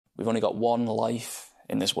we've only got one life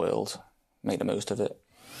in this world. Make the most of it.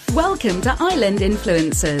 Welcome to Island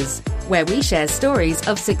Influencers, where we share stories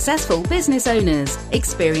of successful business owners,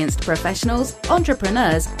 experienced professionals,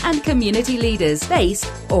 entrepreneurs, and community leaders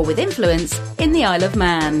based or with influence in the Isle of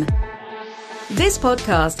Man. This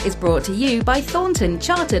podcast is brought to you by Thornton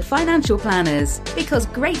Chartered Financial Planners, because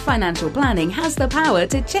great financial planning has the power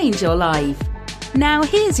to change your life. Now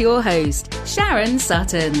here's your host, Sharon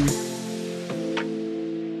Sutton.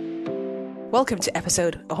 Welcome to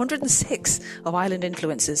episode 106 of Island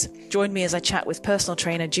Influencers. Join me as I chat with personal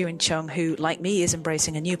trainer Cheung, who, like me, is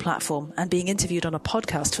embracing a new platform and being interviewed on a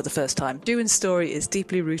podcast for the first time. Juan's story is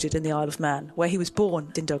deeply rooted in the Isle of Man, where he was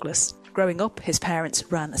born in Douglas. Growing up, his parents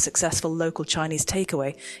ran a successful local Chinese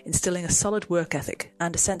takeaway, instilling a solid work ethic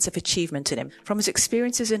and a sense of achievement in him. From his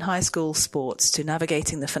experiences in high school sports to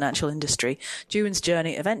navigating the financial industry, Juan's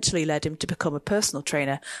journey eventually led him to become a personal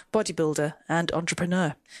trainer, bodybuilder, and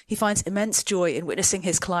entrepreneur. He finds immense joy in witnessing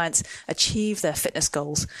his clients achieve their fitness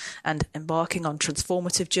goals and embarking on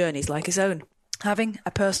transformative journeys like his own. Having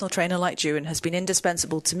a personal trainer like Juan has been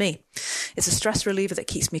indispensable to me. It's a stress reliever that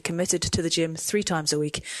keeps me committed to the gym 3 times a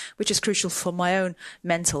week, which is crucial for my own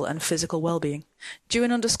mental and physical well-being.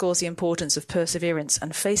 Juan underscores the importance of perseverance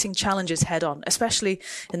and facing challenges head-on, especially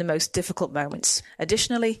in the most difficult moments.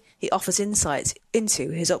 Additionally, he offers insights into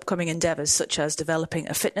his upcoming endeavours, such as developing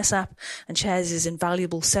a fitness app, and shares his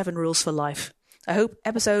invaluable 7 rules for life. I hope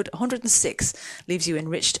episode 106 leaves you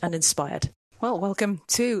enriched and inspired. Well, welcome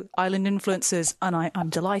to Island Influencers, and I'm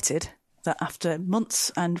delighted that after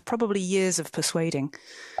months and probably years of persuading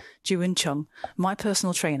Cheung, my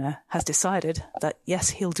personal trainer, has decided that,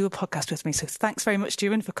 yes, he'll do a podcast with me. So thanks very much,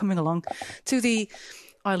 Juan, for coming along to the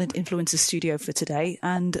Island Influencers studio for today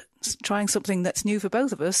and trying something that's new for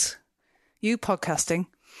both of us, you podcasting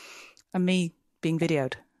and me being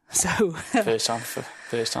videoed. So First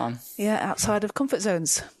time. Yeah, outside of comfort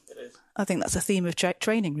zones. It is. I think that's a theme of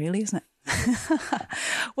training, really, isn't it?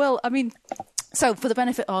 Well, I mean, so for the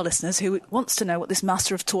benefit of our listeners who wants to know what this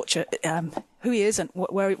master of torture, who he is and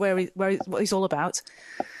what he's all about,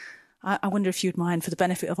 I wonder if you'd mind, for the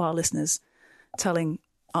benefit of our listeners, telling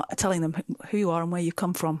them who you are and where you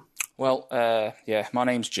come from. Well, my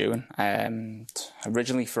name's Juan.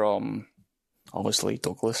 Originally from, obviously,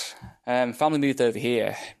 Douglas. Family moved over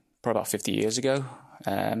here probably about 50 years ago.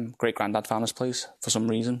 Great-granddad found this place for some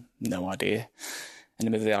reason. No idea. In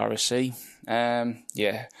the middle of the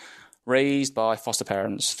RSC. Raised by foster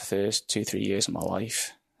parents the first 2-3 years of my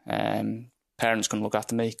life. Parents couldn't look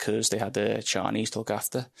after me because they had the Chinese to look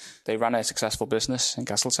after. They ran a successful business in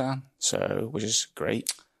Castletown, which is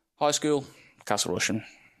great. High school, Castle Rushen.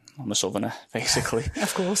 I'm a southerner, basically.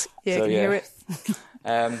 Of course. Yeah, so, I can hear it.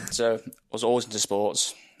 So I was always into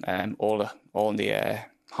sports, all in the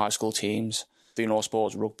high school teams. Doing all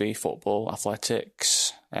sports, rugby, football,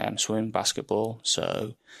 athletics, swimming, basketball.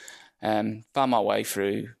 So found my way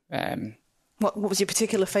through. What was your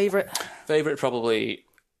particular favourite? Favourite, probably,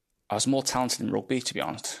 I was more talented in rugby, to be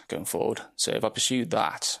honest, going forward. So if I pursued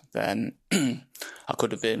that, then I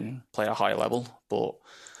could have been playing at a higher level. But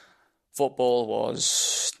football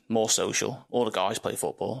was more social. All the guys play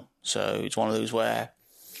football. So it's one of those where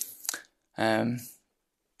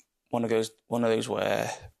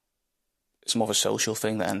it's more of a social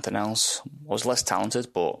thing than anything else. I was less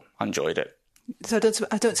talented, but I enjoyed it. So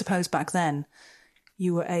I don't suppose back then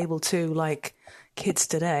you were able to, like kids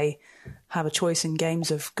today, have a choice in games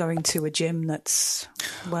of going to a gym that's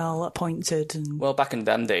well appointed and... Well, back in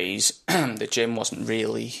them days, the gym wasn't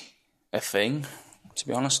really a thing, to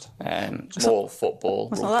be honest. It's more football,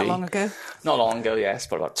 rugby. Not that long ago. Not long ago, yes,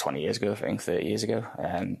 but about 20 years ago, I think, 30 years ago.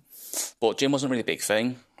 But gym wasn't really a big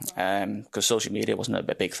thing because social media wasn't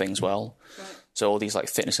a big thing as well. Right. So all these like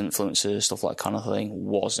fitness influencers, stuff like that kind of thing,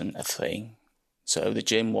 wasn't a thing. So the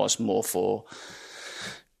gym was more for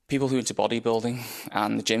people who were into bodybuilding,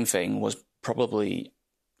 and the gym thing was probably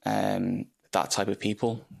that type of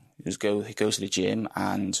people who go to the gym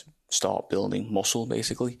and start building muscle,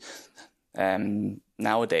 basically.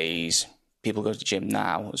 Nowadays, people go to the gym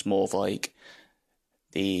now. It's more of like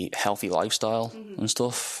the healthy lifestyle and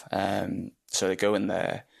stuff. So they go in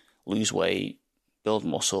there, lose weight, build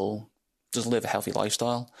muscle, just live a healthy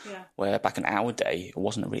lifestyle. Yeah. Where back in our day, it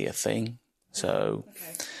wasn't really a thing. So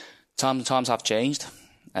times have changed.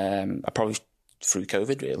 Probably through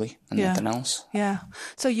COVID, really, and nothing else. Yeah.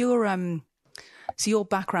 So your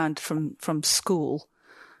background from school,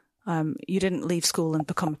 you didn't leave school and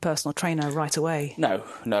become a personal trainer right away?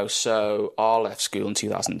 No. So I left school in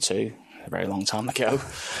 2002. A very long time ago.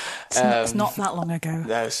 It's not that long ago.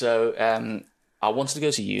 No, so I wanted to go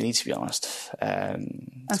to uni, to be honest.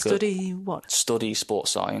 And study what? Study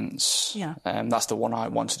sports science. Yeah. That's the one I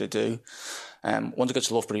wanted to do. Wanted to go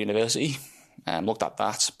to Loughborough University. Looked at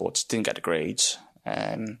that, but didn't get the grades.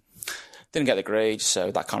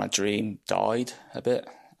 So that kind of dream died a bit.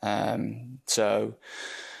 So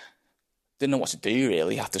didn't know what to do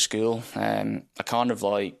really after school. I kind of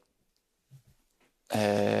like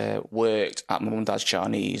worked at my mum and dad's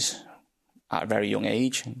Chinese at a very young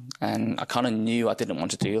age, and I kind of knew I didn't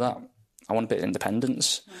want to do that. I want a bit of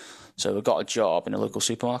independence. So I got a job in a local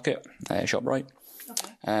supermarket, ShopRite.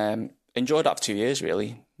 Okay. Enjoyed that for 2 years,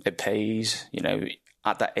 really. It pays,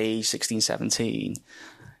 at that age, 16, 17,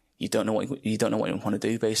 you don't know what you want to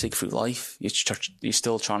do, basically, through life. You're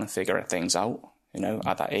still trying to figure things out,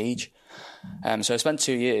 at that age. So I spent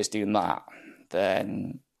 2 years doing that,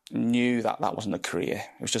 then knew that wasn't a career.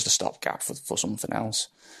 It was just a stopgap for something else.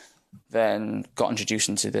 Then got introduced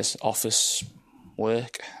into this office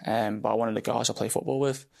work by one of the guys I play football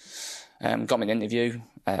with. Got me an interview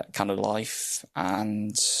at Canada Life,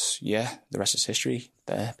 and the rest is history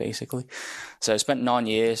there, basically. So I spent 9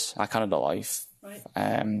 years at Canada Life. Right.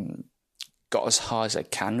 Got as high as I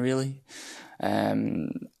can, really.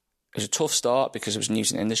 It was a tough start because it was new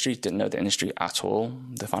to the industry, didn't know the industry at all,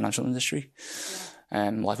 the financial industry,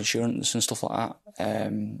 life insurance and stuff like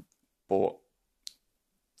that. But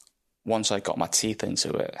once I got my teeth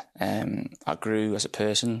into it, I grew as a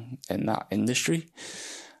person in that industry,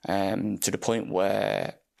 to the point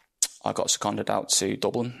where I got seconded out to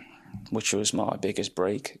Dublin, which was my biggest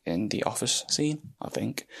break in the office scene, I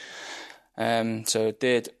think. So I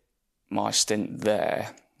did my stint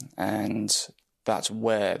there, and that's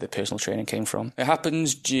where the personal training came from. It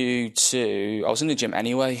happens due to, I was in the gym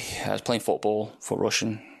anyway. I was playing football for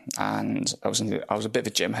Russian, and I was a bit of a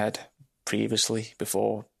gym head previously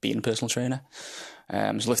before being a personal trainer.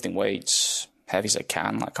 I was lifting weights, heavy as I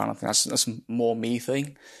can, that kind of thing. That's more me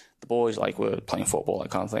thing. The boys were playing football, that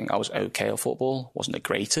kind of thing. I was okay at football, wasn't the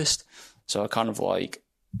greatest. So I kind of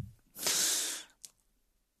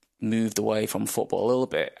moved away from football a little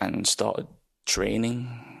bit and started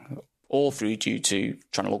training, all through due to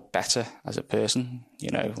trying to look better as a person,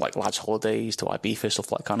 lads' holidays to Ibiza,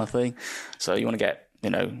 stuff like that kind of thing. So you want to get,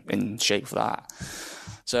 in shape for that.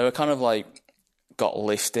 So I kind of got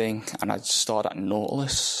lifting, and I started at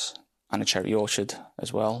Nautilus and a Cherry Orchard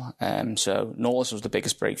as well. So Nautilus was the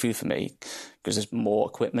biggest breakthrough for me because there's more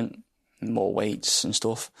equipment, more weights and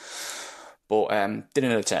stuff. But didn't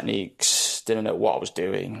know the techniques, didn't know what I was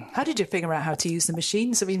doing. How did you figure out how to use the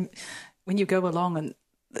machines? I mean, when you go along and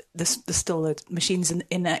there's still the machines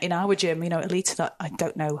in our gym, Elite, that I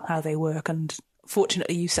don't know how they work, and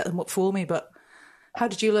fortunately you set them up for me, but how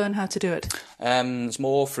did you learn how to do it? It's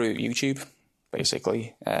more through YouTube,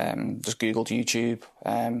 basically. Just Googled YouTube,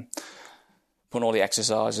 put all the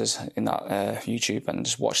exercises in that YouTube and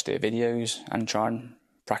just watch their videos and try and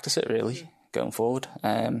practice it, really, going forward.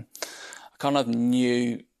 I kind of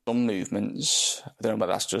knew some movements. I don't know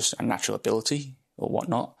whether that's just a natural ability or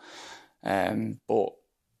whatnot. But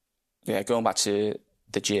yeah, going back to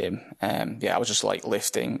the gym, I was just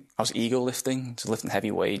lifting. I was ego lifting, so lifting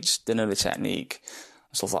heavy weights, didn't know the technique,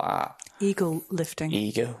 stuff like that. Ego lifting.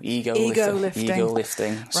 Ego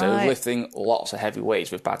lifting. Right. So lifting lots of heavy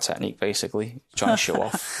weights with bad technique, basically, trying to show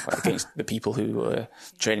off against the people who were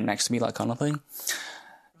training next to me, that kind of thing.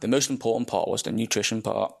 The most important part was the nutrition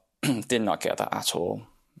part. Did not get that at all.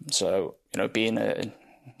 So, being a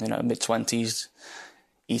mid-20s,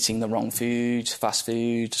 eating the wrong food, fast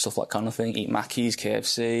food, stuff like kind of thing, eat Mackey's,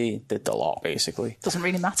 KFC, did a lot, basically. Doesn't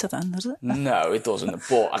really matter then, does it? No, it doesn't.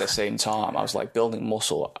 But at the same time, I was building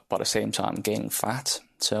muscle, but at the same time gaining fat.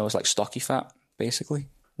 So I was stocky fat, basically,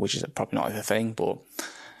 which is probably not a thing, but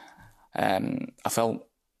I felt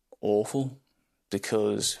awful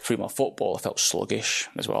because through my football, I felt sluggish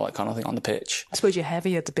as well, that kind of thing on the pitch. I suppose you're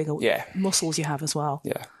heavier, the bigger muscles you have as well.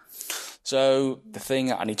 Yeah. So the thing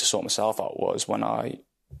that I need to sort myself out was when I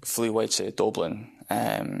flew away to Dublin,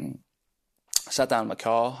 sat down in my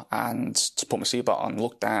car and to put my seatbelt on,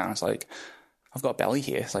 looked down, it's I've got a belly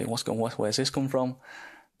here. It's where's this come from?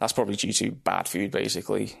 That's probably due to bad food,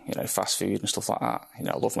 basically, fast food and stuff like that.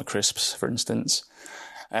 I love my crisps, for instance.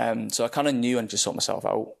 So I kind of knew I needed to sort myself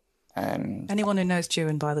out. Anyone who knows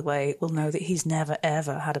Cheung, by the way, will know that he's never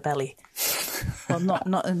ever had a belly. Well, not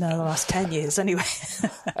in the last 10 years anyway.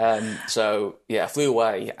 So I flew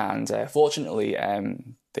away, and fortunately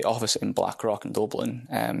the office in Blackrock in Dublin,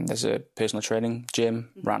 there's a personal training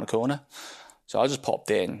gym around the corner. So I just popped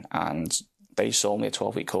in and they sold me a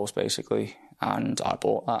 12-week course, basically, and I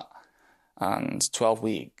bought that. And 12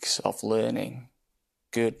 weeks of learning,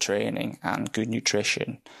 good training and good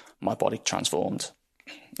nutrition my body transformed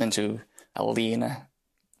into a leaner,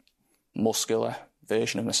 muscular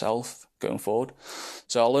version of myself going forward.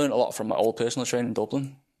 So I learned a lot from my old personal trainer in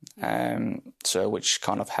Dublin, which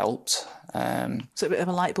kind of helped. So a bit of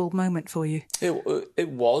a light bulb moment for you. It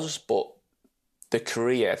was, but the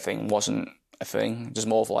career thing wasn't a thing. Just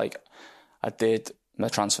more of like, I did my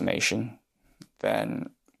transformation, then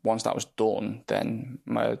once that was done, then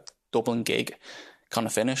my Dublin gig kind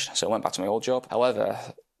of finished, so I went back to my old job. However,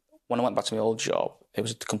 when I went back to my old job, it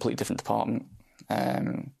was a completely different department.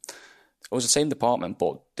 It was the same department,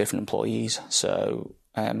 but different employees, so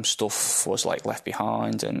stuff was like left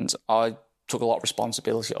behind, and I took a lot of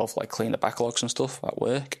responsibility of like cleaning the backlogs and stuff at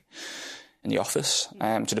work in the office,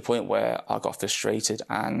 to the point where I got frustrated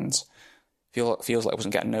and feels like I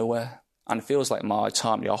wasn't getting nowhere, and it feels like my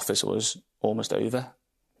time in the office was almost over.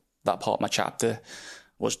 That part of my chapter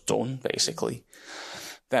was done, basically.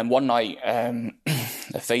 Then one night, a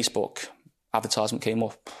Facebook advertisement came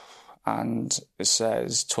up, and it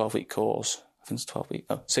says 12-week course. I think it's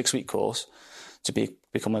 6-week course to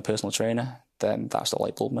become a personal trainer. Then that's the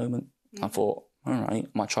light bulb moment. I thought, all right, I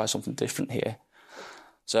might try something different here.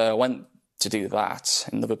 So I went to do that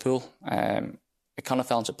in Liverpool. It kind of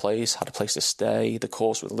fell into place, had a place to stay. The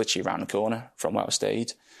course was literally around the corner from where I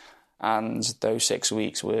stayed. And those 6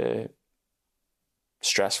 weeks were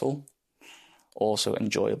stressful, also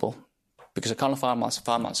enjoyable, because I kind of found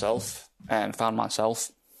myself.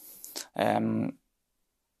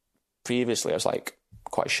 Previously, I was like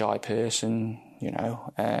quite a shy person,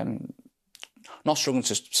 not struggling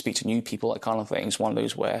to speak to new people, that kind of thing. It's one of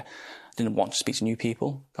those where I didn't want to speak to new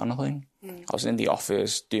people, kind of thing. I was in the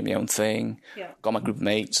office doing my own thing, got my group of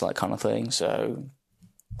mates, that kind of thing. So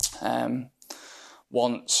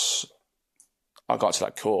once I got to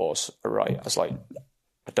that course, right, I was like,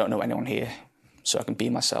 I don't know anyone here, so I can be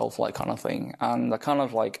myself, like kind of thing. And I kind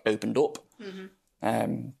of like opened up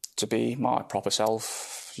to be my proper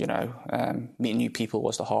self, meeting new people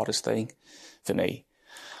was the hardest thing for me.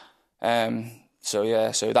 So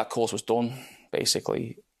that course was done,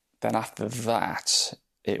 basically. Then after that,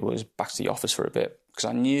 it was back to the office for a bit, because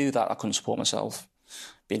I knew that I couldn't support myself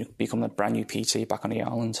becoming a brand new PT back on the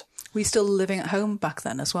island. Were you still living at home back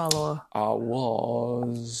then as well, or? I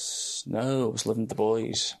was living with the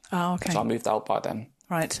boys. Oh, okay. So I moved out by then.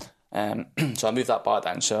 Right. So I moved out by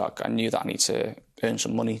then, so I knew that I need to earn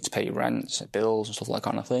some money to pay rent, bills and stuff like that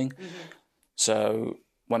kind of thing. So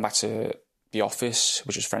went back to the office,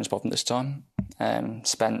 which was Friends Pub at this time.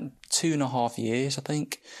 Spent 2.5 years, I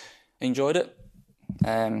think. Enjoyed it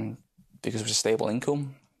because it was a stable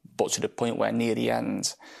income, but to the point where near the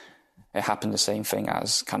end, it happened the same thing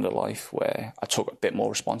as Candidate Life, where I took a bit more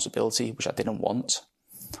responsibility, which I didn't want,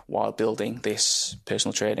 while building this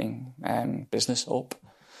personal training business up.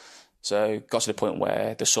 So got to the point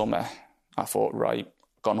where the summer, I thought, right,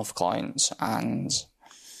 got enough clients, and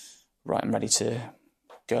right, I'm ready to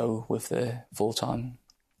go with the full-time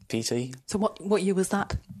PT. So what year was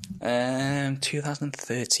that?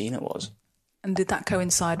 2013 it was. And did that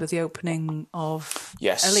coincide with the opening of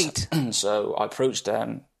Elite? So I approached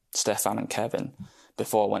Stefan and Kevin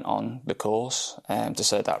before I went on the course to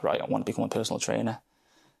say that, right, I want to become a personal trainer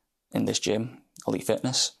in this gym, Elite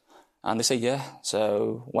Fitness. And they said, yeah.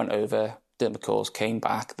 So went over, did the course, came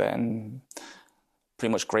back, then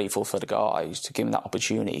pretty much grateful for the guys to give me that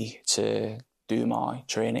opportunity to do my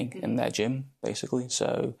training in their gym, basically.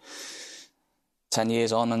 So 10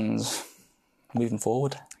 years on and moving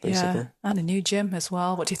forward, basically. Yeah, and a new gym as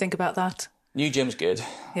well. What do you think about that? New gym's good.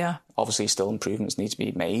 Yeah. Obviously, still improvements need to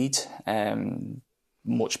be made.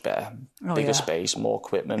 Much better. Bigger space, more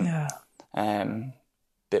equipment. Yeah.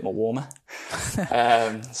 Bit more warmer.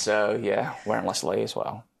 So, yeah, wearing less layers.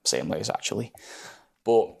 Well, same layers, actually.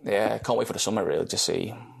 But, yeah, can't wait for the summer, really, to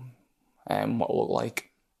see what it'll look like,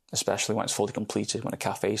 especially when it's fully completed, when the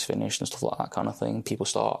cafe's finished and stuff like that kind of thing. People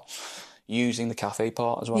start using the cafe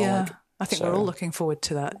part as well. Yeah, I think we're all looking forward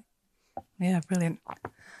to that. Yeah, brilliant.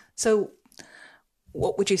 So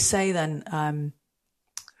what would you say then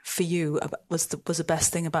for you was the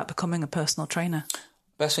best thing about becoming a personal trainer?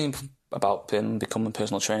 Best thing about becoming a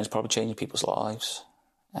personal trainer is probably changing people's lives.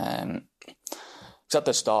 Because at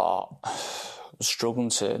the start, I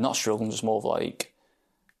was not struggling, just more of like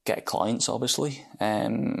get clients, obviously.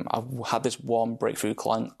 I had this one breakthrough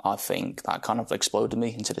client, I think, that kind of exploded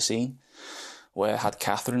me into the scene, where I had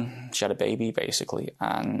Catherine. She had a baby, basically,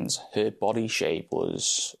 and her body shape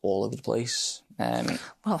was all over the place.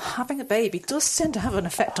 Well, having a baby does tend to have an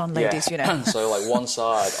effect on ladies, you know. So, like, one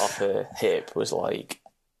side of her hip was, like,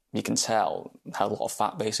 you can tell, had a lot of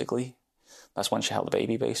fat, basically. That's when she had the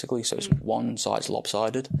baby, basically. So it's one side's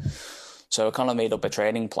lopsided. So I kind of made up a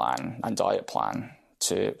training plan and diet plan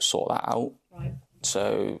to sort that out. Right.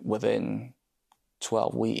 So within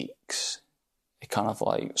 12 weeks, it kind of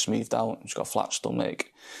like smoothed out. Just got a flat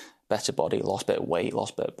stomach, better body, lost a bit of weight,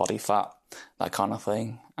 lost a bit of body fat, that kind of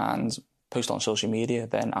thing. And post on social media.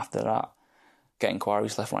 Then after that, get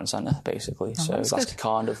inquiries left, right and centre, basically. Oh, so that's good.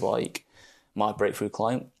 kind of like my breakthrough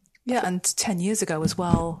client. Yeah, and 10 years ago as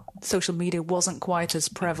well, social media wasn't quite as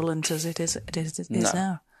prevalent as it is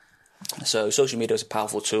now. So social media is a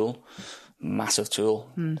powerful tool, massive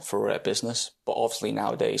tool for a business. But obviously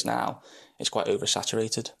nowadays it's quite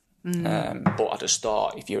oversaturated. But at the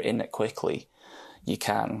start, if you're in it quickly, you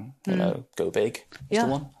can, go big. Yeah.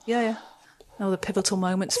 The one. Yeah. All the pivotal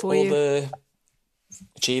moments for All you. the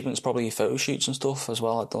achievements, probably photo shoots and stuff as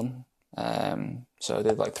well I've done. So I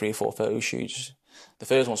did like 3 or 4 photo shoots. The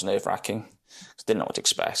first one was nerve-wracking, because I didn't know what to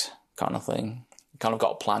expect, kind of thing. Kind of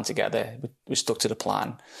got a plan together. We stuck to the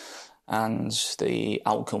plan, and the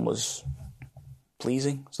outcome was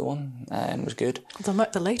pleasing. Was the one, and was good.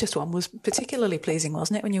 The latest one was particularly pleasing,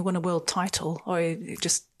 wasn't it? When you won a world title, or you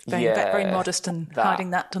just very modest and hiding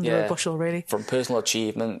that under a bushel, really. From personal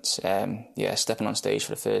achievements, stepping on stage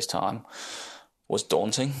for the first time was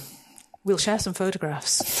daunting. We'll share some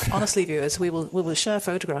photographs. Honestly, viewers, we will share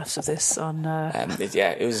photographs of this on.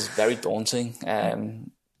 It was very daunting.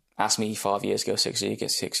 Asked me 5 years ago, 6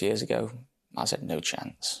 years ago. I said no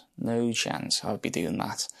chance I would be doing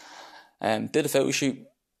that. Did a photo shoot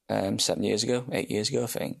 8 years ago, I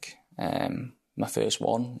think. My first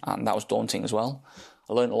one, and that was daunting as well.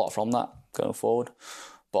 I learned a lot from that going forward.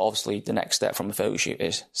 But obviously, the next step from a photo shoot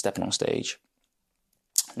is stepping on stage.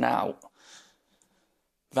 Now,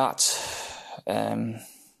 that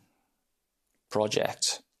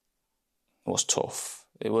project was tough.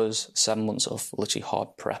 It was 7 months of literally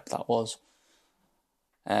hard prep, that was.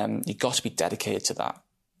 You got to be dedicated to that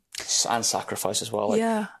and sacrifice as well.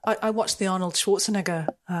 I watched the Arnold Schwarzenegger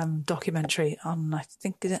documentary on, I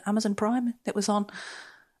think, is it Amazon Prime it was on?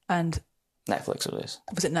 And Netflix it is.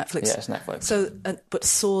 Was it Netflix? Yeah, it's Netflix. So, but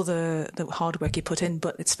saw the hard work he put in,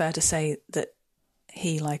 but it's fair to say that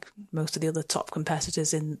he, like most of the other top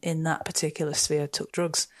competitors in that particular sphere, took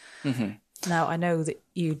drugs. Mm-hmm. Now, I know that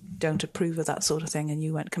you don't approve of that sort of thing, and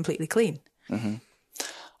you went completely clean. Mm-hmm.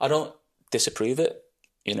 I don't disapprove it,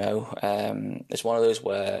 It's one of those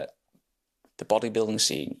where the bodybuilding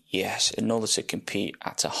scene, yes, in order to compete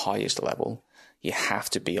at the highest level, you have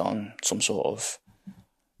to be on some sort of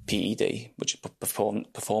PED, which is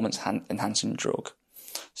performance-enhancing drug,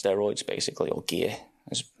 steroids, basically, or gear,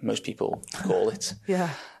 as most people call it. Yeah.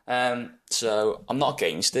 So I'm not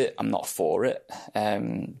against it. I'm not for it.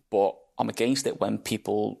 But I'm against it when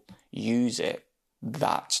people use it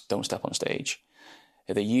that don't step on stage.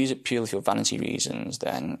 If they use it purely for vanity reasons,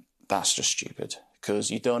 then that's just stupid,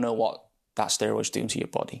 because you don't know what that steroid's doing to your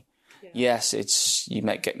body. Yeah. Yes, you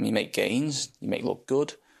make gains, you make look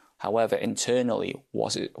good. However, internally,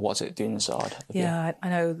 what's it doing inside? Yeah, I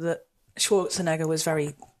know that Schwarzenegger was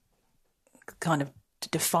very kind of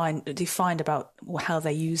defined about how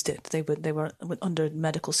they used it. They were under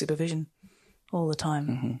medical supervision all the time.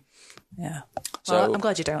 Mm-hmm. Yeah. So I'm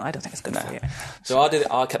glad you don't. I don't think it's good for you. So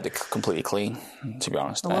I kept it completely clean, to be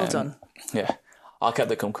honest. Well done. Yeah, I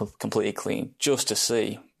kept it completely clean just to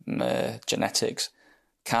see genetics.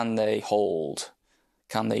 Can they hold?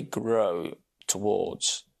 Can they grow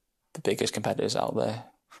towards the biggest competitors out there?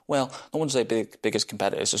 Well, I wouldn't say biggest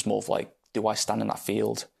competitors. It's more of like, do I stand in that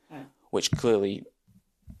field? Yeah. Which clearly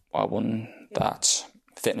I won that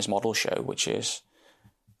fitness model show, which is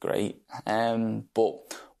great.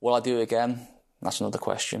 But will I do it again? That's another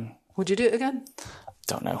question. Would you do it again?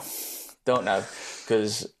 Don't know,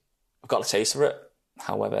 because I've got a taste for it.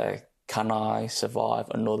 However, can I survive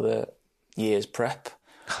another year's prep?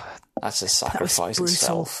 That's a sacrifice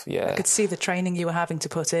itself. Yeah, I could see the training you were having to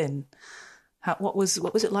put in. What was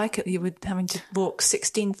it like? You were having to walk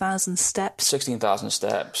 16,000 steps. 16,000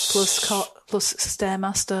 steps plus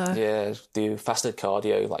Stairmaster. Yeah, do fasted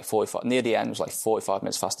cardio, like 45. Near the end, it was like 45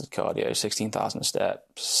 minutes fasted cardio, 16,000 steps,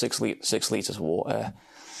 6 litres of water.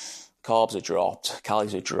 Carbs are dropped,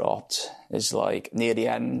 calories are dropped. It's like near the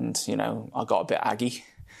end, I got a bit aggy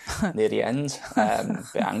near the end, a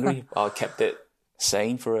bit angry. I kept it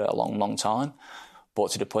sane for a long, long time,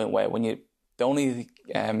 but to the point where the only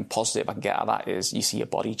positive I can get out of that is you see your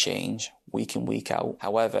body change week in, week out.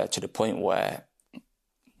 However, to the point where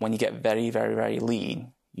when you get very, very, very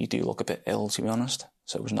lean, you do look a bit ill, to be honest.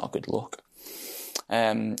 So it was not a good look.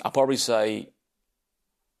 I'll probably say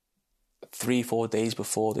 3-4 days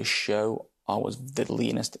before the show, I was the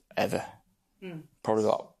leanest ever. Probably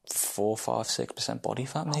got 4, 5, 6% body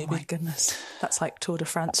fat, maybe. Oh my goodness, that's like Tour de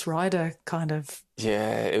France rider kind of.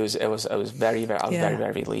 Yeah, I was very,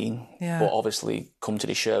 very lean. Yeah. But obviously, come to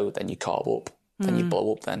the show, then you carb up, then you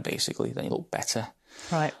blow up. Then basically, then you look better.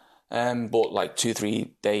 Right. But like 2-3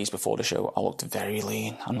 days before the show, I looked very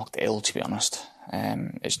lean. I looked ill, to be honest.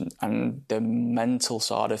 And the mental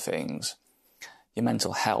side of things, your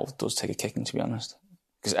mental health does take a kicking, to be honest,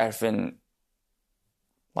 because everything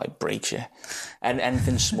like breaks you, and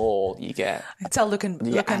anything small you get. I can tell looking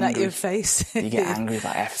at your face. You get angry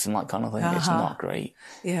about everything, like kind of thing. It's not great.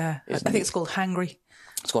 Yeah, I think it's called hangry.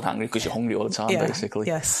 It's called hangry because you're hungry all the time, basically.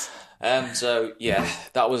 Yes. So yeah,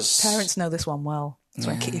 that was. Parents know this one well. It's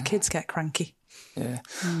when your kids get cranky. Yeah.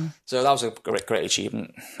 So that was a great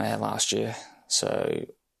achievement last year. So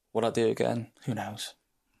would I do it again? Who knows?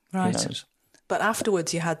 Right. Who knows? But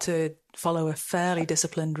afterwards, you had to follow a fairly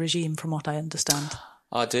disciplined regime, from what I understand.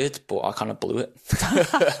 I did, but I kind of blew it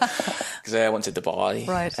because I went to Dubai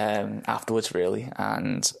afterwards, really,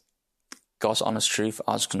 and God's honest truth,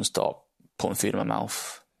 I was going to stop putting food in my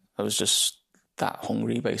mouth. I was just that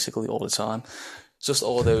hungry, basically, all the time. Just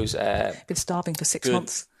all those... been starving for 6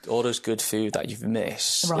 months. All those good food that you've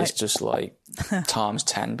missed. Right. It's just like times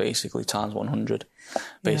 10, basically, times 100,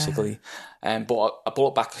 basically. But I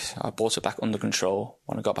brought it back under control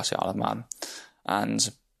when I got back to Isle of Man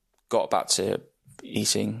and got back to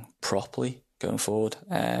eating properly going forward.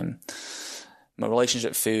 My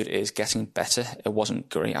relationship with food is getting better. It wasn't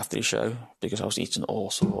great after the show because I was eating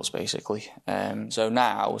all sorts, basically. So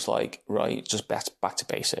now it's like, right, just back to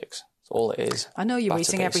basics. That's all it is. I know you're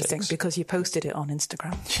eating everything because you posted it on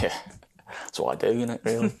Instagram. Yeah, that's what I do, isn't it,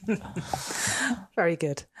 really? Very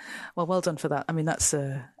good. Well done for that. I mean, that's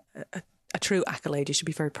a true accolade. You should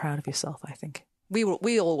be very proud of yourself, I think.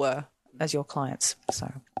 We all were as your clients.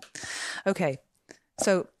 So, okay.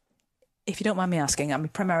 So, if you don't mind me asking, I mean,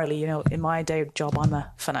 primarily, in my day job, I'm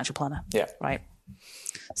a financial planner. Yeah. Right.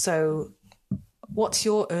 So, what's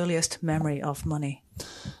your earliest memory of money?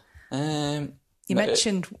 You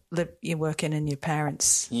mentioned that you're working in your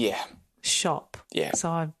parents' shop. Yeah.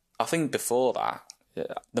 So, I think before that,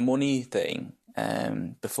 the money thing,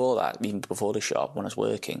 before that, even before the shop, when I was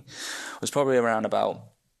working, was probably around about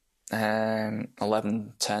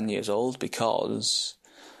 11, 10 years old because...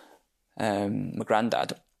 my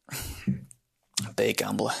granddad, big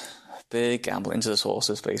gambler into the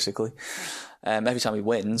sources, basically. Every time he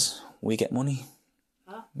wins, we get money.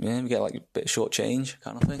 Huh? Yeah, we get like a bit of short change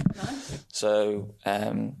kind of thing. Nice. So,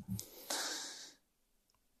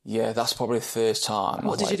 that's probably the first time.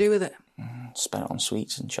 What did you do with it? Spent it on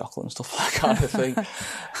sweets and chocolate and stuff, that kind of thing.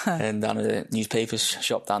 And down at a newspaper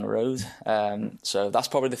shop down the road. So that's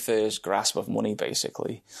probably the first grasp of money,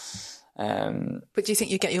 basically. But do you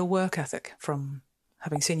think you get your work ethic from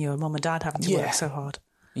having seen your mum and dad having to work so hard?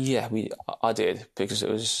 Yeah, I did,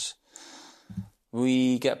 because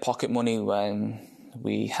we get pocket money when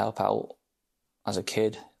we help out as a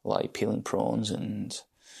kid, like peeling prawns and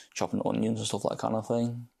chopping onions and stuff, like that kind of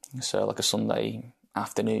thing. So like a Sunday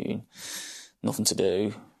afternoon, nothing to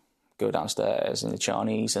do, go downstairs in the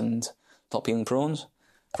Chinese and start peeling prawns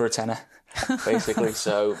for a tenner, basically.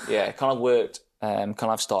 So yeah, it kind of worked. Kind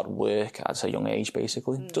of started work at a young age,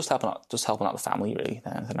 basically. Just helping out the family, really,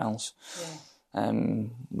 than anything else. Yeah.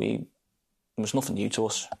 There was nothing new to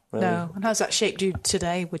us, really. No. And how's that shaped you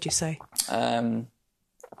today, would you say?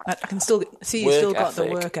 I can still see you still got the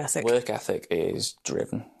work ethic. Work ethic is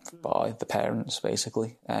driven by the parents,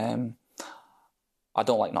 basically. I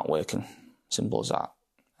don't like not working. Simple as that.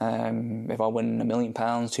 If I win £1 million,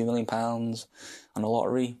 £2 million on a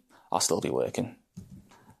lottery, I'll still be working.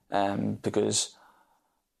 Because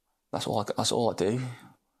that's all I do.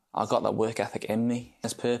 I got that work ethic in me.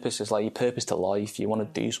 There's purpose. It's like your purpose to life. You want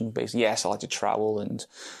to do something basically. Yes, I like to travel and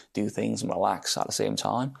do things and relax at the same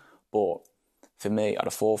time. But for me, at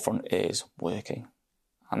the forefront is working.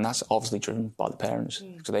 And that's obviously driven by the parents.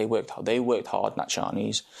 So they worked hard in that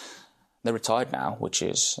Chinese. They're retired now, which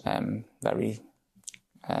is very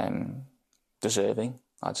deserving,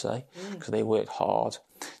 I'd say. Because they worked hard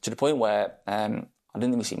to the point where... I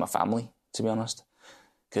didn't even see my family, to be honest,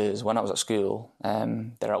 because when I was at school,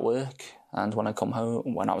 they're at work, and when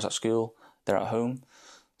I was at school, they're at home.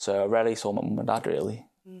 So I rarely saw my mum and dad, really.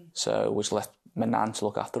 So we just left my nan to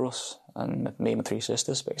look after us, and me and my 3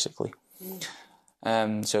 sisters, basically.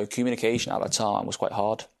 So communication at that time was quite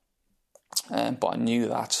hard, but I knew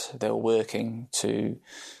that they were working to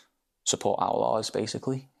support our lives,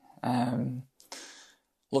 basically.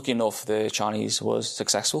 Lucky enough, the Chinese was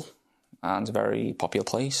successful and a very popular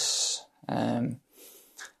place.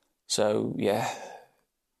 So, yeah,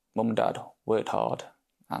 mum and dad worked hard,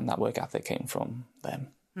 and that work ethic came from them.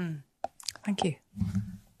 Thank you.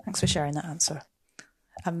 Thanks for sharing that answer.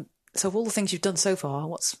 So of all the things you've done so far,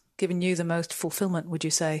 what's given you the most fulfillment, would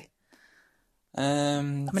you say?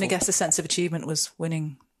 I guess the sense of achievement was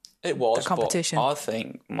winning it was, the competition. But I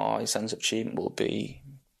think my sense of achievement will be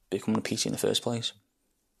becoming a PT in the first place.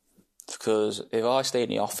 Because if I stayed in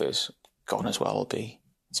the office, God knows where I'll be,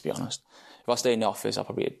 to be honest. If I stayed in the office,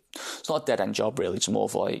 it's not a dead-end job, really. It's more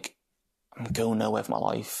of like, I'm going nowhere for my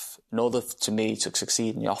life. In order to me to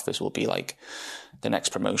succeed in the office will be like the next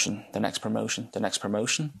promotion, the next promotion, the next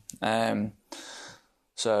promotion.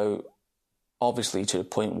 So obviously to the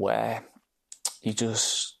point where I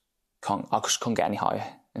just couldn't get any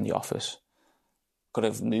higher in the office. Could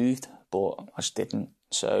have moved, but I just didn't.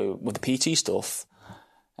 So with the PT stuff,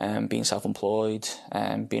 being self-employed,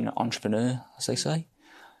 being an entrepreneur, as they say,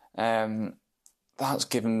 that's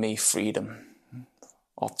given me freedom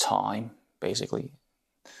of time, basically.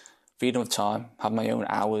 Freedom of time, have my own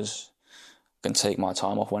hours, can take my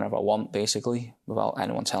time off whenever I want, basically, without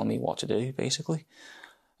anyone telling me what to do, basically.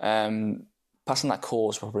 Passing that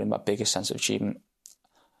course was probably my biggest sense of achievement.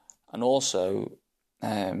 And also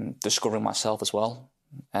discovering myself as well,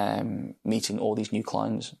 meeting all these new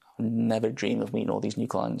clients. I never dreamed of meeting all these new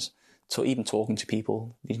clients, so even talking to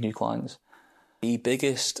people, these new clients. The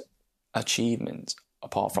biggest achievement,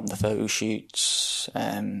 apart from the photo shoots,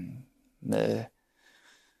 the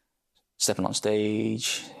stepping on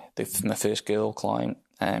stage, my first girl client,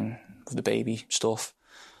 with the baby stuff.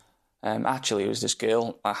 Actually, it was this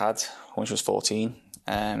girl I had when she was 14.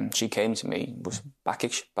 She came to me with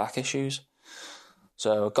back issues.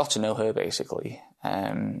 So I got to know her, basically.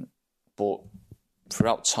 But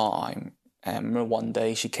throughout time, I remember one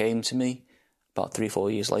day she came to me, about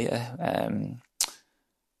 3-4 years later.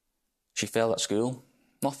 She failed at school.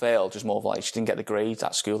 Not failed, just more of like she didn't get the grades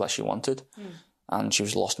at school that she wanted. And she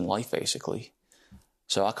was lost in life, basically.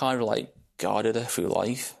 So I kind of like guided her through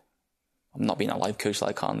life. I'm not being a life coach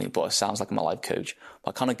like Conley, but it sounds like I'm a life coach.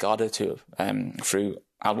 But I kind of guided her through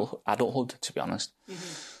adulthood, to be honest,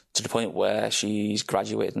 to the point where she's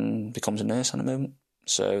graduated and becomes a nurse at the moment.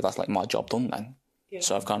 So that's like my job done then. Yeah.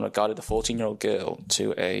 So I've kind of guided the 14-year-old girl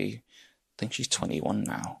to I think she's 21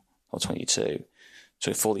 now, or 22,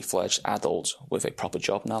 to a fully fledged adult with a proper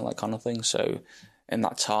job now, that kind of thing. So in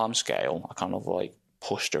that time scale, I kind of like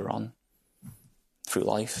pushed her on through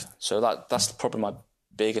life. So that's probably my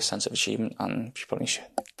biggest sense of achievement, and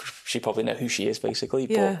she probably know who she is, basically.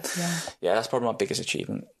 Yeah, that's probably my biggest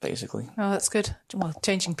achievement, basically. Oh, that's good. Well,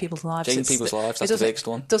 changing people's lives. That's the biggest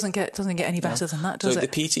one. Doesn't get any better than that, does it? So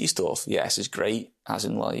the PT stuff, yes, is great, as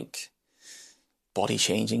in like body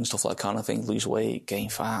changing, stuff like that kind of thing, lose weight, gain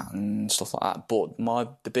fat and stuff like that. But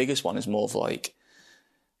the biggest one is more of like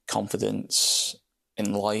confidence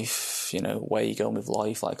in life, where you're going with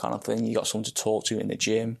life, like kind of thing. You got someone to talk to in the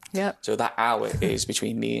gym. Yeah. So that hour is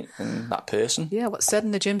between me and that person. Yeah, what's said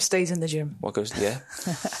in the gym stays in the gym.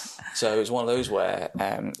 So it's one of those where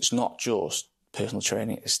it's not just personal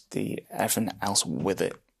training, it's everything else with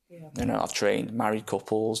it. Yeah. I've trained married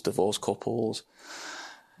couples, divorced couples,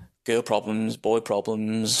 girl problems, boy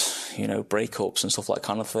problems, breakups and stuff like that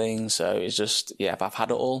kind of thing. So it's just, I've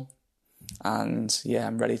had it all. And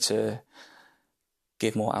I'm ready to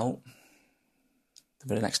give more out for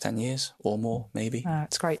the next 10 years or more, maybe.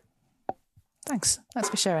 It's great. Thanks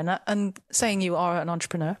for sharing that. And saying you are an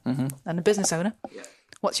entrepreneur and a business owner,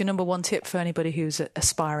 what's your number one tip for anybody who's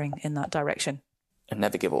aspiring in that direction? And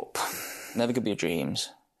never give up. Never give up your dreams.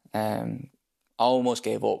 I almost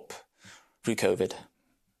gave up through COVID.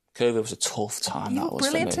 COVID was a tough time. You were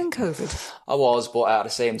brilliant in COVID. I was, but at the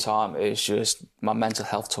same time, it's just my mental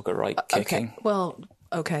health took a right kicking.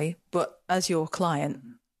 Okay, but as your client,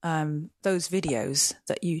 those videos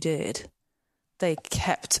that you did, they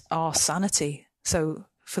kept our sanity. So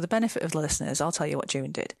for the benefit of the listeners, I'll tell you what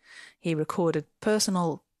Juan did. He recorded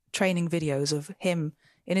personal training videos of him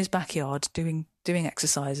in his backyard doing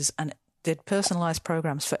exercises and did personalised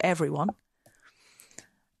programs for everyone.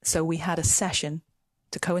 So we had a session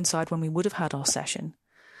to coincide when we would have had our session,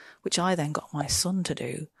 which I then got my son to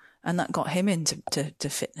do. And that got him into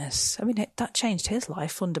fitness. I mean, that changed his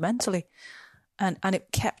life fundamentally. And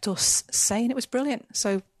it kept us sane. It was brilliant.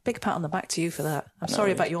 So big pat on the back to you for that. I'm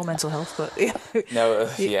sorry about your mental health, but...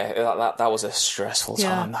 that was a stressful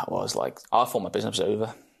time. That was like, I thought my business was over.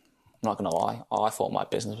 I'm not going to lie. I thought my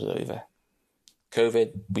business was over.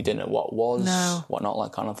 COVID, we didn't know what was, what not,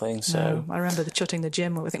 that kind of thing. So I remember shutting the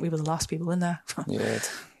gym. I think we were the last people in there. Yeah.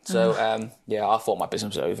 So, I thought my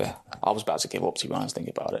business was over. I was about to give up, to be honest,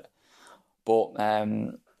 thinking about it. But I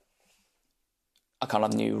kind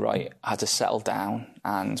of knew, I had to settle down.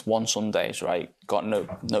 And one Sunday, got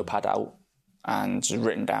a notepad out and just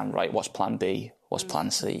written down, right, what's plan B, what's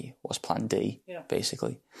plan C, what's plan D,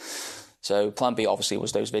 basically. So plan B obviously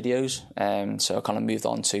was those videos. So I kind of moved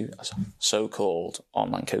on to so-called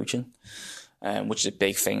online coaching, which is a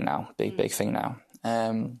big thing now, big thing now.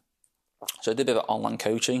 So I did a bit of online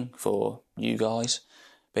coaching for you guys,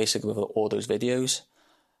 basically with all those videos,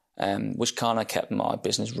 which kind of kept my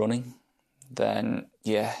business running. Then,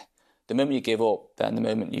 the moment you give up, then the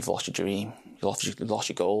moment you've lost your dream, you've lost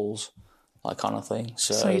your goals, that kind of thing.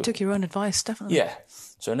 So you took your own advice, definitely. Yeah.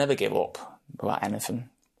 So never give up about anything.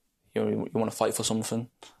 You want to fight for something,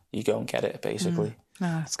 you go and get it, basically.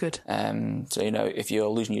 That's good. So, if you're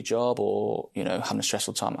losing your job or, having a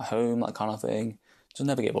stressful time at home, that kind of thing, just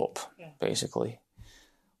never give up, basically.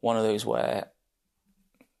 One of those where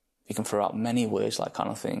you can throw out many words, that kind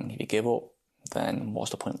of thing. If you give up, then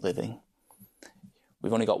what's the point of living?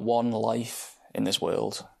 We've only got one life in this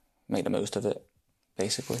world. Make the most of it,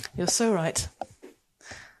 basically. You're so right.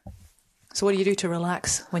 So what do you do to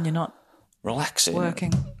relax when you're not relaxing?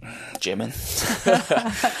 Working. Gymming.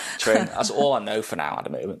 Training. That's all I know for now at the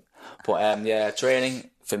moment. But training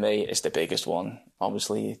for me is the biggest one.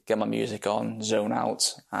 Obviously, get my music on, zone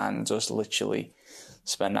out, and just literally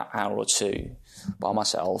spend an hour or two by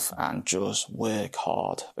myself and just work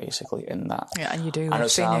hard, basically, in that. Yeah, and you do. I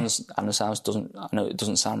know it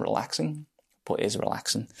doesn't sound relaxing, but it is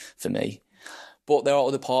relaxing for me. But there are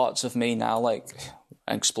other parts of me now, like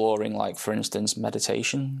exploring, like, for instance,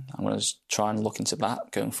 meditation. I'm going to try and look into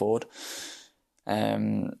that going forward.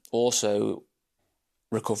 Also,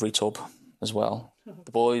 recovery tub as well.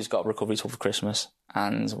 The boys got a recovery tub for Christmas,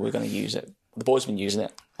 and we're going to use it. The boys have been using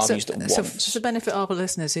it. I've used it once. So for the benefit of our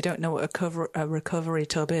listeners who don't know what a recovery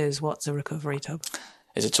tub is, what's a recovery tub?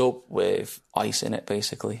 It's a tub with ice in it,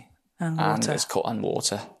 basically. And water. And it's cut and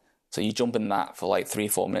water. So you jump in that for like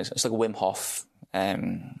 3-4 minutes. It's like a Wim Hof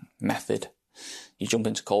method. You jump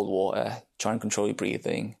into cold water, try and control your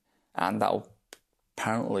breathing, and that'll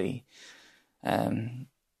apparently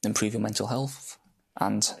improve your mental health.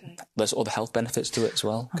 And there's other health benefits to it as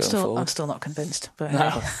well. I'm still not convinced. But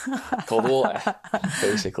no. Cold water,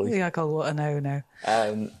 basically. Yeah, cold water,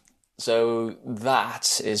 no. So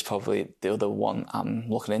that is probably the other one I'm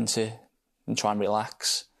looking into and try and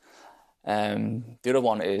relax. The other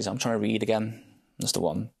one is I'm trying to read again. That's the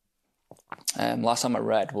one. Last time I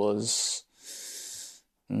read was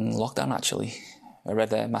lockdown, actually. I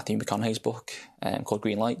read Matthew McConaughey's book called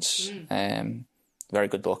Green Lights. Very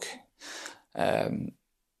good book.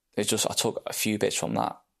 It's just I took a few bits from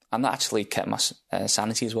that, and that actually kept my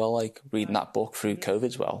sanity as well. Like reading that book through COVID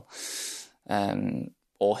as well,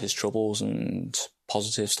 all his troubles and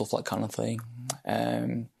positive stuff, that kind of thing.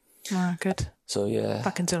 Good. So yeah,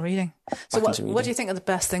 back into reading. So what do you think are the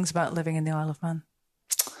best things about living in the Isle of Man?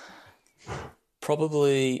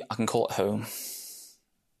 Probably I can call it home.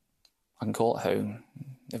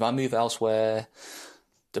 If I move elsewhere,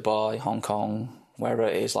 Dubai, Hong Kong, wherever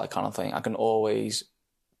it is, that kind of thing, I can always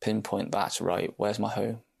pinpoint that, right, where's my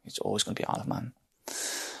home? It's always going to be Isle of Man.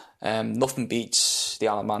 Nothing beats the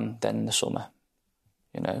Isle of Man than the summer.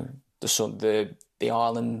 The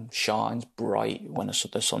island shines bright when the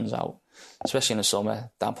sun's out, especially in the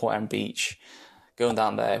summer, down Port Aaron Beach, going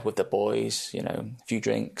down there with the boys, a few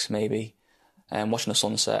drinks maybe, and watching the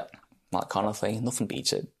sunset, that kind of thing. Nothing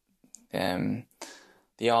beats it.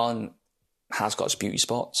 The island has got its beauty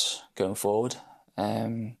spots going forward.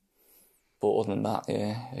 But other than that,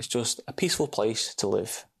 it's just a peaceful place to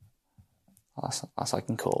live. As I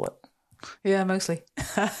can call it. Yeah, mostly.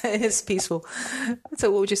 It is peaceful.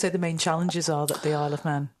 So what would you say the main challenges are that the Isle of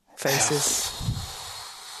Man faces?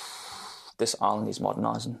 This island needs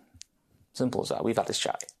modernising. Simple as that. We've had this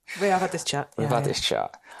chat. We have had this chat. We've had this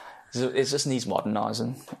chat. It just needs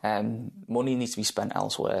modernising. Money needs to be spent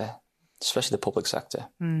elsewhere, especially the public sector.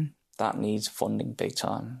 That needs funding big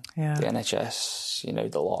time. Yeah. The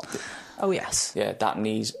NHS, the lot. Oh, yes. Yeah, that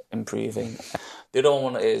needs improving. The other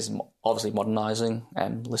one is obviously modernising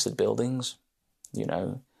listed buildings.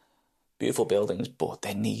 Beautiful buildings, but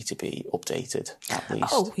they need to be updated at least.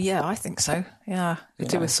 Oh, yeah, I think so. Yeah.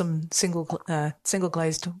 There was some single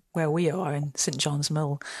glazed where we are in St John's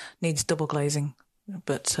Mill, needs double glazing.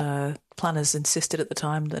 But planners insisted at the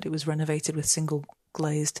time that it was renovated with single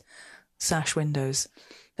glazed sash windows.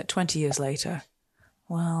 That 20 years later,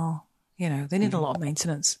 well, they need a lot of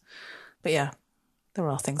maintenance. But yeah, there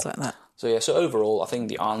are things like that. So overall, I think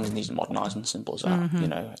the island needs modernising, simple as that.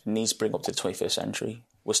 It needs to bring up to the 21st century.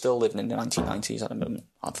 We're still living in the 1990s at the moment,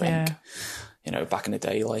 I think. Yeah. Back in the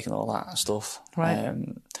day, and all that stuff. Right.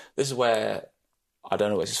 This is where, I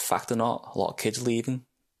don't know if it's a fact or not, a lot of kids leaving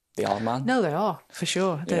the Isle of Man. No, they are, for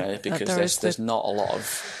sure. Because there's not a lot of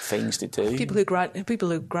things to do. People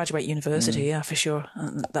who graduate university, yeah, for sure.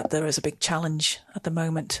 And that there is a big challenge at the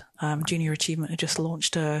moment. Junior Achievement have just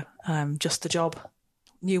launched a Just the Job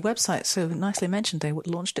new website. So nicely mentioned, they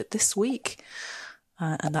launched it this week.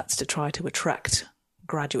 And that's to try to attract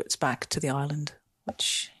graduates back to the island,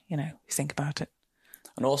 which, you think about it.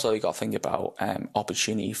 And also, you've got to think about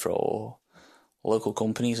opportunity for local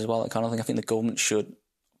companies as well, that kind of thing. I think the government should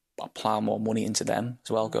plough more money into them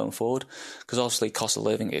as well going forward, because obviously cost of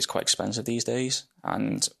living is quite expensive these days,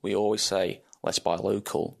 and we always say, let's buy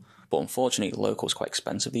local. But unfortunately, local is quite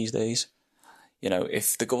expensive these days.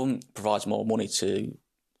 If the government provides more money to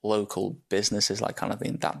local businesses, that kind of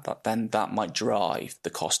thing, then that might drive the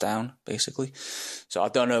cost down, basically. So I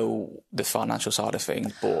don't know the financial side of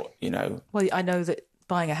things, but Well, I know that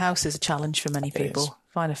buying a house is a challenge for many people.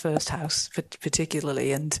 Find a first house,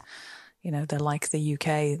 particularly, and they're like the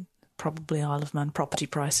UK. Probably Isle of Man property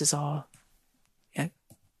prices are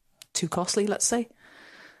too costly, let's say,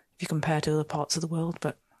 if you compare to other parts of the world.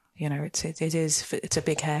 But it's a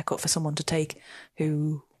big haircut for someone to take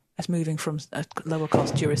who is moving from a lower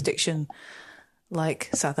cost jurisdiction like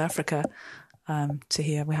South Africa to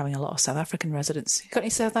here. We're having a lot of South African residents. You got any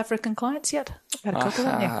South African clients yet? You had a couple,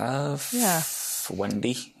 haven't you? I have. Yeah.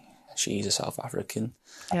 Wendy, she's a South African.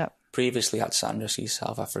 Yeah. Previously had Sandra, she's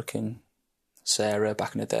South African. Sarah,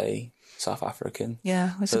 back in the day, South African.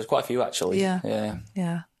 Yeah. So there's quite a few, actually.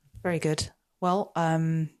 Yeah. Very good. Well,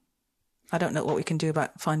 I don't know what we can do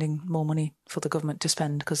about finding more money for the government to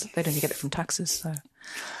spend, because they'd only get it from taxes. So.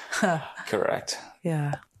 Correct.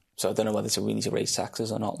 Yeah. So I don't know whether we need to raise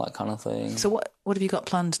taxes or not, that kind of thing. So what have you got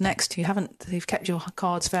planned next? You've kept your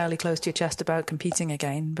cards fairly close to your chest about competing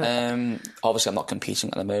again. But obviously I'm not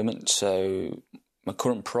competing at the moment. So my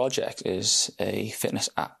current project is a fitness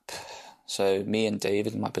app. So me and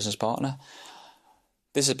David, my business partner,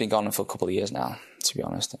 this has been going on for a couple of years now, to be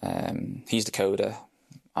honest. He's the coder.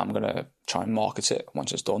 I'm going to try and market it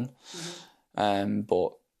once it's done. Mm-hmm.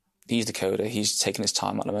 But he's the coder. He's taking his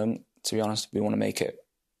time at the moment, to be honest. We want to make it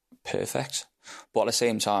perfect. But at the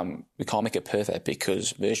same time, we can't make it perfect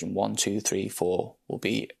because version 1, 2, 3, 4 will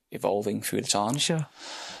be evolving through the time. Sure.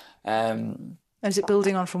 Is it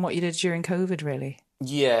building on from what you did during COVID, really?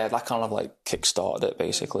 Yeah, that kind of like kick-started it,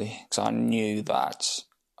 basically. Because I knew that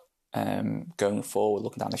going forward,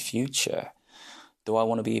 looking down the future, do I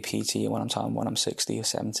want to be a PT when I'm 60 or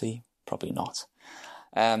 70? Probably not.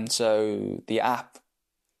 So the app,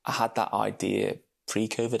 I had that idea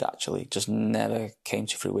pre-COVID, actually, just never came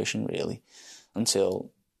to fruition, really,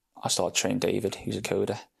 until I started training David, who's a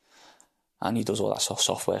coder. And he does all that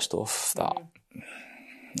software stuff that...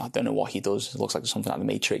 I don't know what he does. It looks like something like the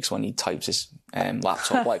Matrix when he types his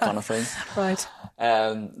laptop, like kind of thing. Right.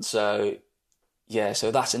 So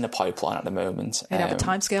that's in the pipeline at the moment. You have a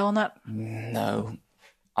timescale on that? No.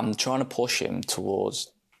 I'm trying to push him towards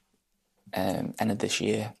end of this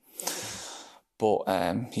year.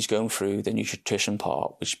 But he's going through the nutrition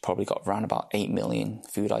part, which probably got around about 8 million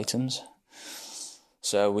food items.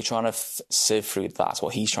 So we're trying to sieve through that. Well,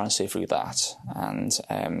 he's trying to sieve through that and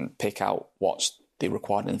pick out what's the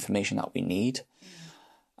required information that we need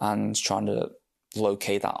and trying to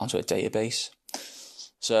locate that onto a database.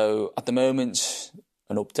 So at the moment,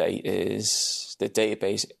 an update is the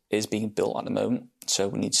database is being built at the moment. So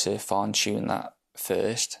we need to fine tune that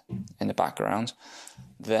first in the background.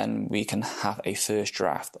 Then we can have a first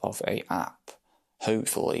draft of a app,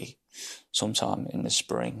 hopefully sometime in the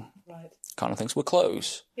spring. Right. Kind of things. We're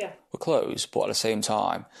close. Yeah. We're close, but at the same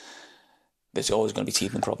time, there's always going to be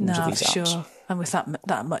teething problems with these apps. Sure. And with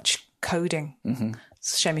that much coding,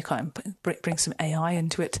 it's a shame you can't bring some AI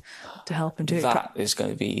into it to help him do it. That is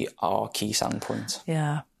going to be our key selling point.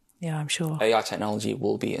 Yeah, I'm sure. AI technology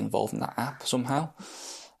will be involved in that app somehow,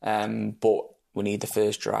 but we need the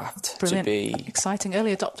first draft Brilliant. To be... Exciting.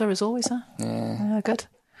 Early adopter as always, huh? Yeah. Good.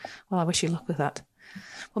 Well, I wish you luck with that.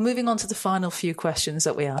 Well, moving on to the final few questions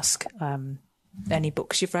that we ask. Any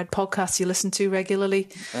books you've read, podcasts you listen to regularly?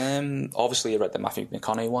 Obviously, I read the Matthew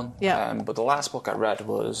McConaughey one. Yeah. But the last book I read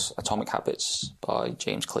was Atomic Habits by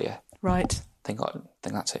James Clear. Right. I think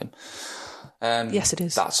that's him. Yes, it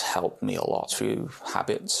is. That's helped me a lot through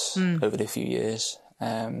habits over the few years.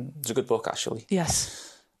 It's a good book, actually.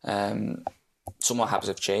 Yes. Some of my habits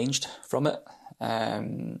have changed from it.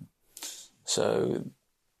 So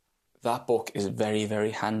that book is very,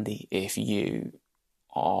 very handy if you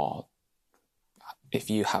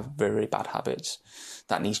have very bad habits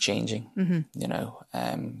that needs changing.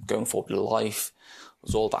 Mm-hmm. Going forward with life,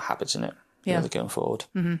 there's all about habits in it. Yeah. Really going forward.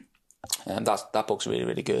 Mm-hmm. That book's really,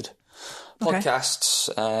 really good. Podcasts,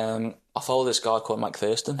 I follow this guy called Mike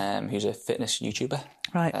Thurston, who's a fitness YouTuber,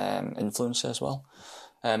 Right. Influencer as well.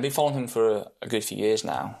 Been following him for a good few years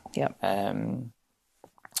now. Yep.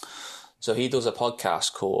 So he does a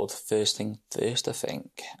podcast called First Thing First, I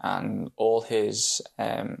think, and all his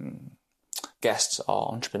guests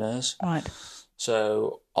are entrepreneurs. Right.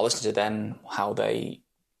 So I listen to them, how they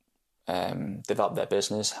develop their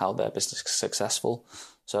business, how their business is successful.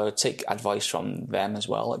 So I take advice from them as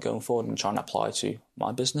well, like going forward, and trying to apply to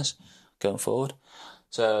my business going forward.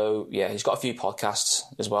 So yeah, he's got a few podcasts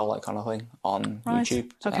as well, like kind of thing, on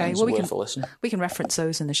YouTube. Okay, well, worth a listen. We can reference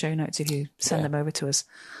those in the show notes if you send them over to us.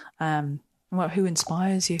 Who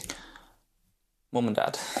inspires you? Mum and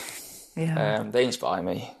Dad. Yeah. They inspire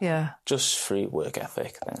me. Yeah. Just through work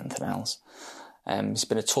ethic than anything else. It's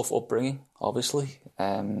been a tough upbringing, obviously.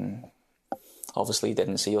 Obviously, they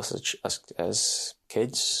didn't see us as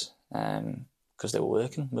kids because they were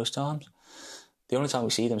working most times. The only time we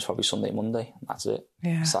see them is probably Sunday, Monday. That's it.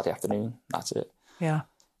 Yeah. Saturday afternoon. That's it. Yeah.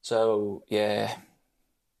 So, yeah,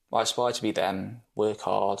 I aspire to be them, work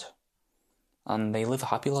hard, and they live a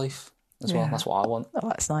happy life as well. That's what I want. Oh,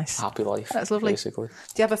 that's nice. A happy life. That's lovely. Basically. Do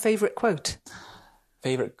you have a favourite quote?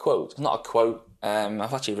 Favourite quote? Not a quote.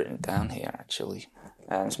 I've actually written it down here, actually.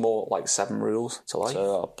 It's more like 7 rules to life.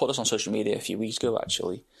 So I put this on social media a few weeks ago,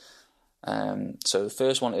 actually. So the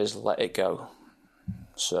first one is let it go.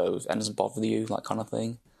 So if it doesn't bother you, that kind of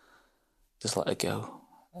thing, just let it go.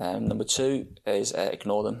 Number 2 is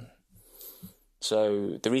ignore them.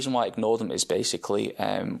 So the reason why I ignore them is basically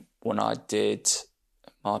when I did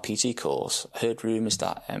my PT course, I heard rumours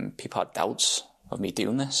that people had doubts of me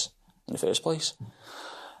doing this in the first place.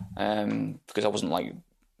 Because I wasn't like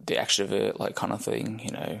the extrovert like kind of thing,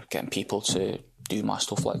 you know, getting people to do my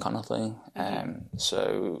stuff like kind of thing.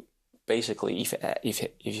 So basically, if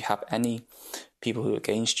you have any people who are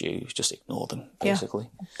against you, just ignore them. Basically,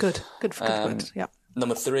 good quote. Yeah.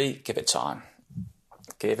 Number 3, give it time.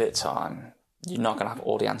 Give it time. You're not going to have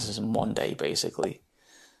all the answers in one day, basically.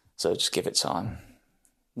 So just give it time.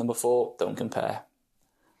 Number 4, don't compare.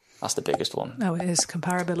 That's the biggest one. No, it is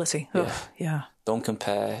comparability. Yeah. Don't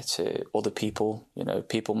compare to other people. You know,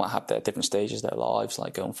 people might have their different stages of their lives,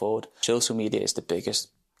 like going forward. Social media is the biggest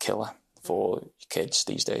killer for kids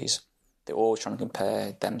these days. They're always trying to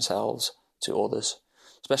compare themselves to others,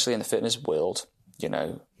 especially in the fitness world. You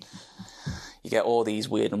know, you get all these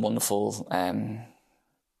weird and wonderful,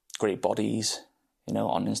 great bodies, you know,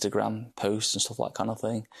 on Instagram posts and stuff like that kind of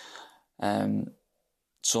thing.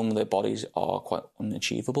 Some of their bodies are quite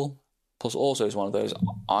unachievable. Plus, also, it's one of those,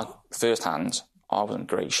 firsthand, I was in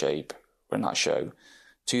great shape in that show.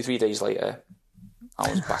 2-3 days later,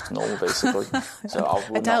 I was back to normal, basically. So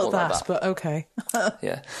I doubt that, but okay.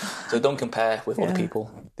 Yeah. So don't compare with other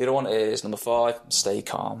people. The other one is number 5, stay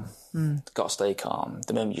calm. Got to stay calm.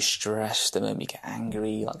 The moment you're stressed, the moment you get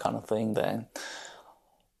angry, that kind of thing, then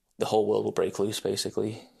the whole world will break loose,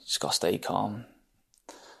 basically. You just got to stay calm.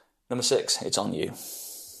 Number 6, it's on you.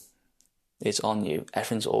 It's on you.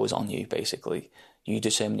 Everything's always on you, basically. You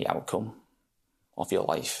determine the outcome of your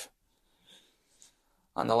life.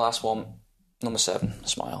 And the last one, number 7,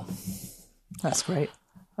 smile. That's great.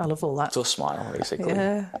 I love all that. Just smile, basically.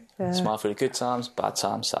 Yeah. Smile through the good times, bad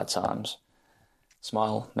times, sad times.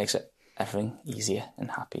 Smile makes everything easier and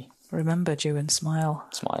happy. Remember, Juan, smile.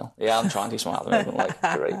 Smile. Yeah, I'm trying to smile at the moment,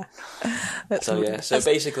 like, great. So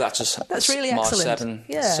basically that's really my excellent.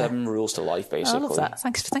 7 rules to life, basically. I love that.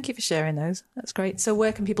 Thank you for sharing those. That's great. So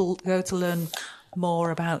where can people go to learn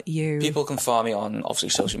more about you? People can find me on, obviously,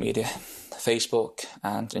 social media, Facebook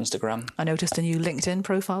and Instagram. I noticed a new LinkedIn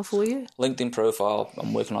profile for you. LinkedIn profile,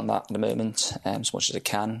 I'm working on that at the moment, as much as I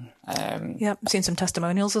can. Yeah, I've seen some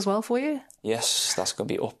testimonials as well for you. Yes, that's going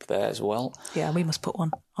to be up there as well. Yeah, we must put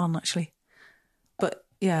one on, actually. But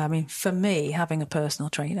yeah, I mean, for me, having a personal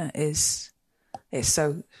trainer is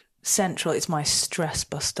so central. It's my stress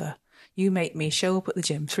buster. You make me show up at the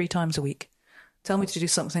gym 3 times a week, tell me to do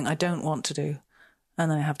something I don't want to do, and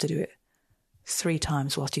then I have to do it 3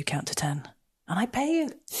 times whilst you count to 10. And I pay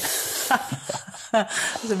you.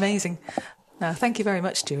 It's amazing. No, thank you very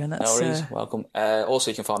much, Juan. No worries, welcome.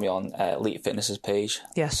 Also, you can find me on Elite Fitness's page.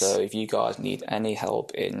 Yes. So if you guys need any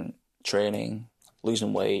help in training,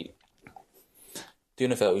 losing weight,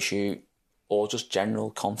 doing a photo shoot, or just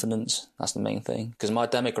general confidence, that's the main thing. Because my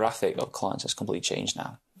demographic of clients has completely changed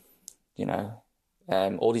now. You know,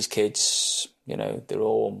 all these kids, you know, they're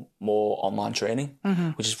all more online training,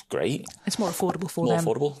 which is great. It's more affordable for them.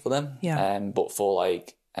 More affordable for them. Yeah. But for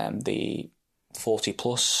like the 40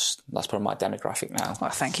 plus. That's probably my demographic now. Oh,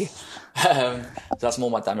 thank you. So that's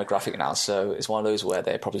more my demographic now. So it's one of those where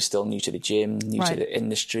they're probably still new to the gym, new to the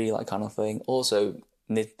industry, that kind of thing. Also,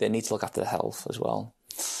 they need to look after their health as well.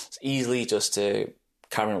 It's easily just to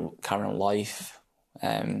carry on life,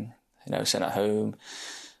 sit at home,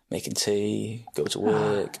 making tea, go to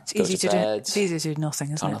work, go to bed. It's easy to do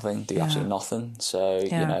nothing, isn't kind it? of thing, do absolutely nothing.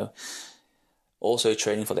 So, also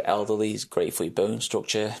training for the elderly is great for your bone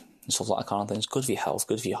structure and stuff like that kind of thing. It's good for your health,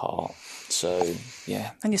 good for your heart. So,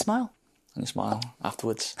 yeah. And your smile. And you smile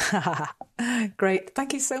afterwards. Great.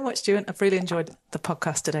 Thank you so much, Juan. I've really enjoyed the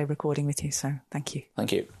podcast today, recording with you. So thank you.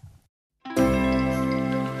 Thank you.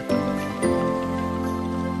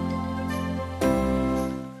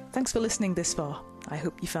 Thanks for listening this far. I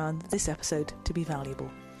hope you found this episode to be valuable.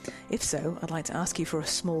 If so, I'd like to ask you for a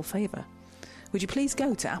small favour. Would you please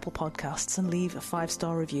go to Apple Podcasts and leave a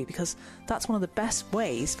 5-star review, because that's one of the best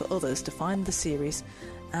ways for others to find the series,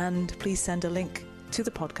 and please send a link to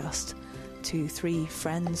the podcast to 3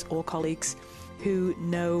 friends or colleagues who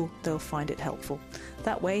know they'll find it helpful.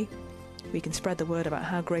 That way we can spread the word about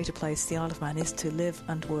how great a place the Isle of Man is to live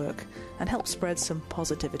and work, and help spread some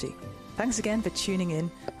positivity. Thanks again for tuning in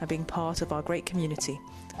and being part of our great community.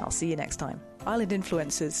 I'll see you next time. Island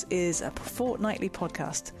Influencers is a fortnightly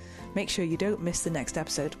podcast. Make sure you don't miss the next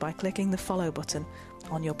episode by clicking the follow button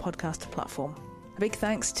on your podcast platform. A big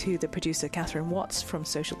thanks to the producer Catherine Watts from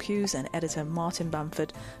Social Cues and editor Martin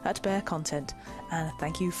Bamford at Bear Content, and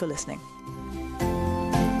thank you for listening.